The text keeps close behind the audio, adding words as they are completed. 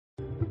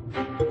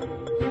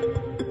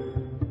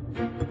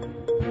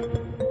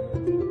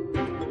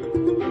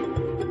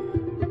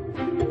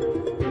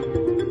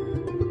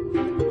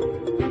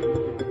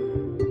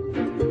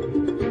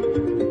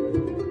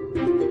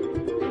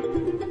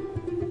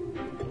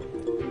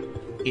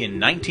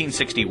In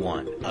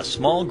 1961, a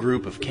small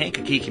group of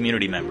Kankakee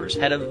community members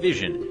had a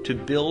vision to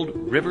build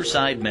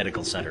Riverside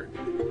Medical Center.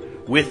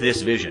 With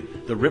this vision,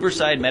 the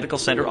Riverside Medical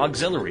Center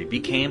Auxiliary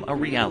became a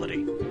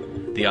reality.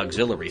 The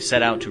auxiliary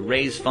set out to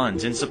raise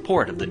funds in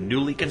support of the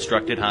newly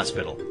constructed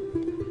hospital.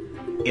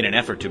 In an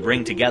effort to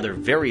bring together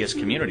various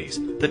communities,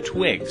 the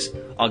Twigs,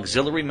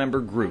 auxiliary member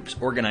groups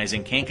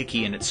organizing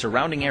Kankakee and its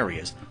surrounding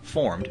areas,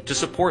 formed to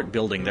support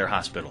building their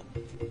hospital.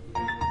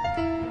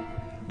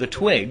 The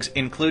Twigs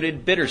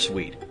included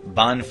Bittersweet,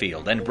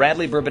 Bonfield, and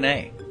Bradley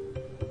Bourbonnais,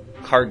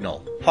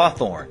 Cardinal,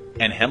 Hawthorne,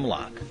 and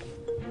Hemlock,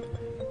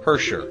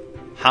 Herscher,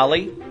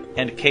 Holly,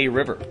 and K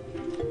River,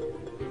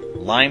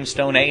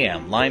 Limestone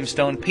AM,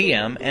 Limestone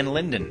PM, and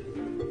Linden,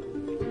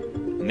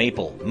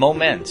 Maple,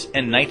 Momence,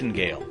 and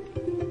Nightingale,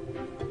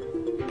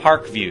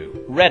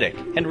 Parkview, Reddick,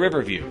 and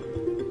Riverview,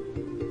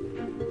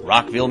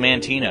 Rockville,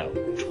 Mantino,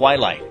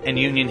 Twilight, and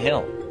Union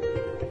Hill,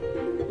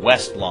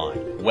 West Lawn,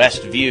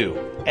 Westview,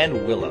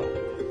 and Willow.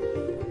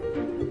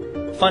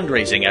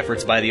 Fundraising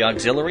efforts by the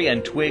auxiliary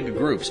and Twig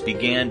groups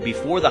began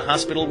before the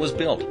hospital was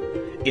built.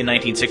 In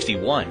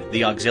 1961,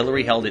 the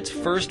auxiliary held its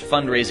first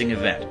fundraising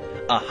event,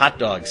 a hot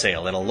dog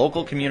sale at a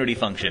local community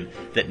function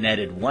that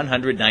netted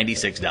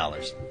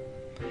 $196.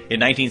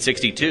 In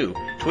 1962,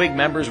 Twig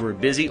members were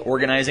busy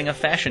organizing a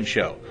fashion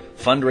show,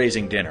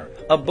 fundraising dinner,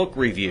 a book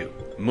review,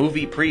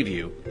 movie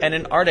preview, and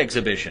an art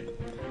exhibition.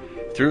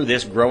 Through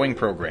this growing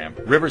program,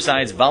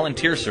 Riverside's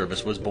volunteer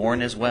service was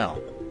born as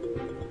well.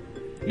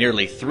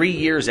 Nearly 3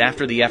 years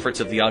after the efforts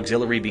of the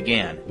auxiliary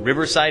began,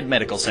 Riverside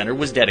Medical Center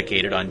was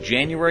dedicated on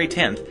January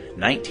 10,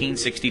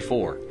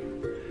 1964.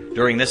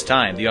 During this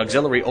time, the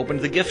auxiliary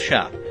opened the gift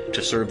shop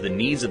to serve the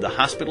needs of the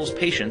hospital's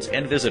patients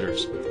and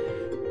visitors.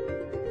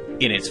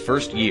 In its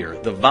first year,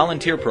 the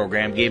volunteer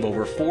program gave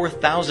over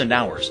 4,000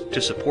 hours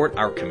to support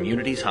our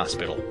community's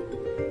hospital.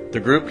 The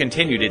group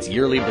continued its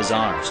yearly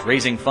bazaars,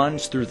 raising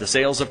funds through the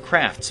sales of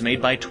crafts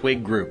made by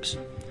Twig groups.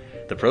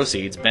 The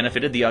proceeds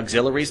benefited the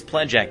auxiliary's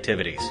pledge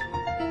activities.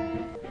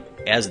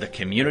 As the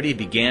community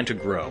began to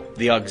grow,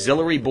 the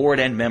auxiliary board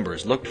and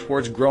members looked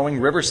towards growing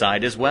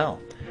Riverside as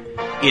well.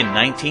 In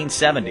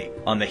 1970,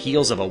 on the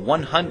heels of a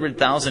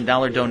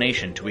 $100,000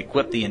 donation to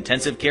equip the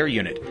intensive care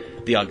unit,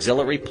 the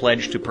auxiliary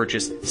pledged to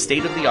purchase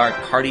state-of-the-art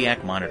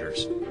cardiac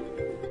monitors.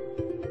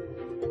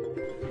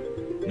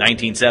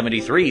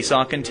 1973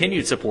 saw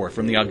continued support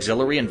from the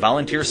auxiliary and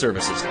volunteer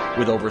services,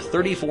 with over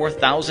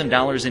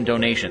 $34,000 in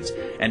donations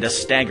and a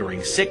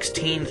staggering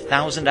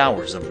 16,000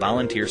 hours of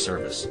volunteer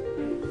service.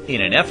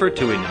 In an effort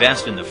to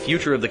invest in the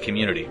future of the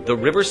community, the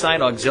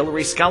Riverside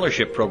Auxiliary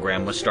Scholarship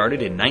Program was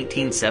started in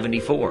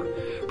 1974,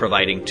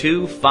 providing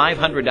 2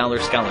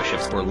 $500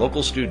 scholarships for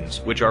local students,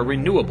 which are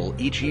renewable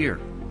each year.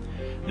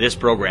 This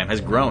program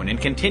has grown and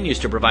continues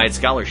to provide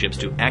scholarships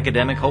to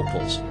academic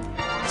hopefuls.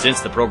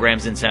 Since the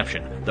program's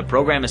inception, the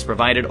program has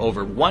provided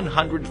over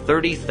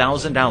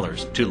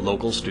 $130,000 to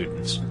local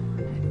students.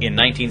 In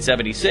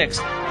 1976,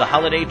 the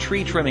Holiday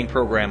Tree Trimming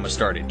Program was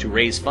started to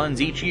raise funds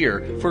each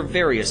year for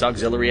various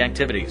auxiliary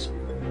activities.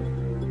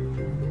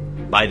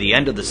 By the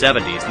end of the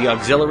 70s, the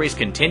auxiliary's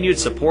continued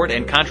support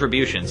and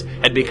contributions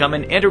had become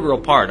an integral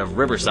part of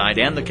Riverside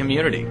and the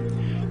community.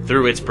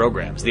 Through its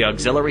programs, the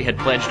auxiliary had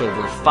pledged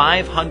over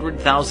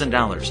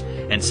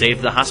 $500,000 and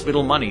saved the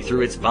hospital money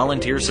through its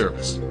volunteer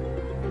service.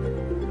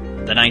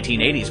 The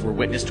 1980s were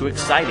witness to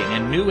exciting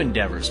and new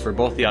endeavors for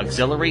both the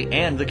auxiliary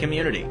and the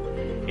community.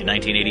 In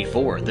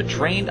 1984, the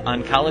Trained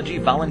Oncology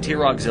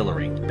Volunteer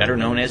Auxiliary, better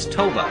known as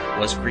TOVA,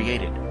 was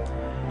created.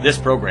 This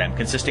program,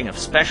 consisting of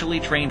specially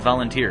trained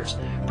volunteers,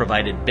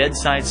 provided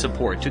bedside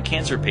support to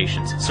cancer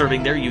patients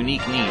serving their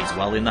unique needs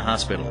while in the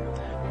hospital.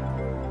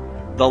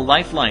 The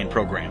Lifeline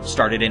program,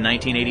 started in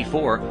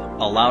 1984,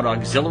 allowed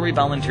auxiliary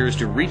volunteers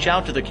to reach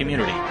out to the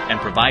community and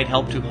provide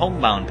help to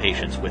homebound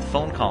patients with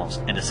phone calls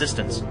and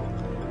assistance.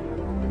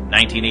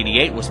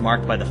 1988 was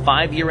marked by the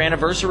 5-year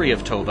anniversary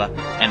of TOVA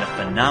and a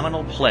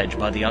phenomenal pledge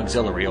by the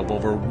auxiliary of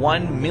over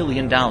 $1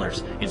 million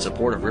in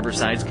support of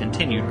Riverside's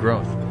continued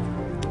growth.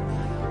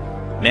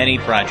 Many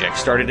projects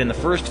started in the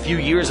first few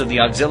years of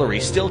the auxiliary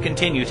still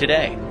continue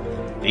today.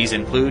 These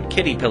include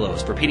kitty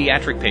pillows for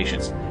pediatric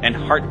patients and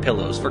heart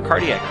pillows for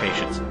cardiac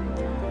patients.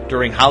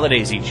 During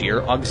holidays each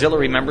year,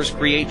 auxiliary members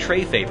create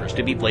tray favors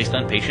to be placed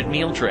on patient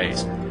meal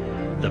trays.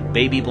 The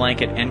Baby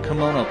Blanket and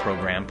Kimono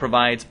program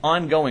provides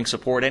ongoing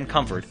support and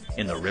comfort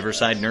in the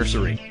Riverside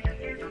Nursery.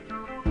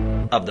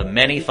 Of the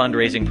many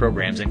fundraising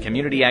programs and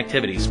community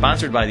activities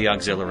sponsored by the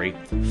auxiliary,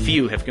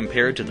 few have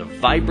compared to the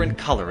vibrant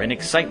color and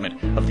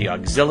excitement of the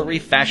auxiliary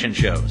fashion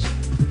shows.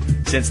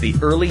 Since the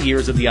early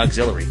years of the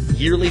auxiliary,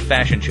 yearly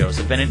fashion shows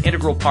have been an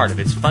integral part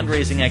of its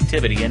fundraising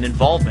activity and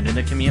involvement in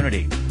the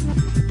community.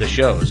 The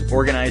shows,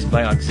 organized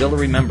by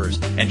auxiliary members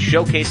and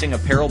showcasing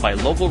apparel by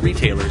local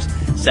retailers,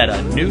 set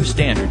a new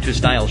standard to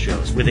style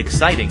shows with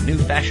exciting new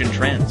fashion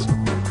trends.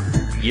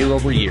 Year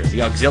over year,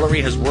 the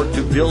auxiliary has worked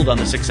to build on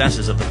the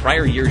successes of the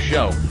prior year's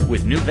show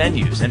with new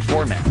venues and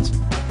formats.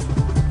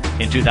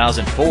 In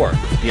 2004,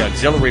 the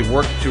auxiliary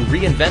worked to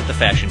reinvent the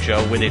fashion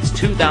show with its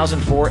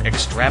 2004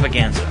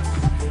 extravaganza.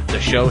 The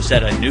show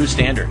set a new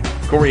standard,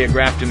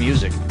 choreographed to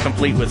music,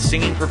 complete with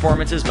singing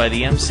performances by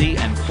the MC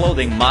and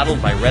clothing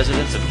modeled by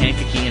residents of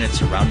Kankakee and its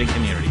surrounding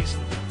communities.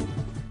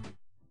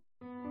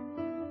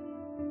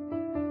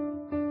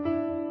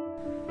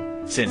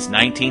 Since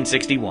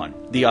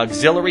 1961, the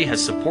Auxiliary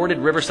has supported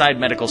Riverside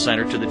Medical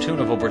Center to the tune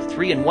of over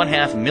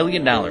 $3.5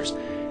 million,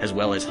 as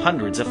well as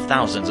hundreds of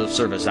thousands of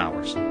service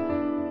hours.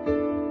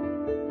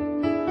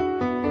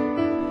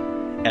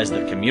 As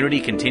the community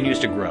continues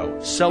to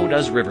grow, so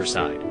does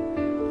Riverside.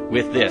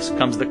 With this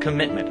comes the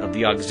commitment of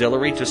the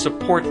Auxiliary to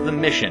support the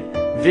mission,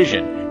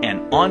 vision,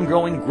 and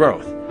ongoing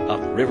growth of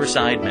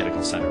Riverside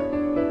Medical Center.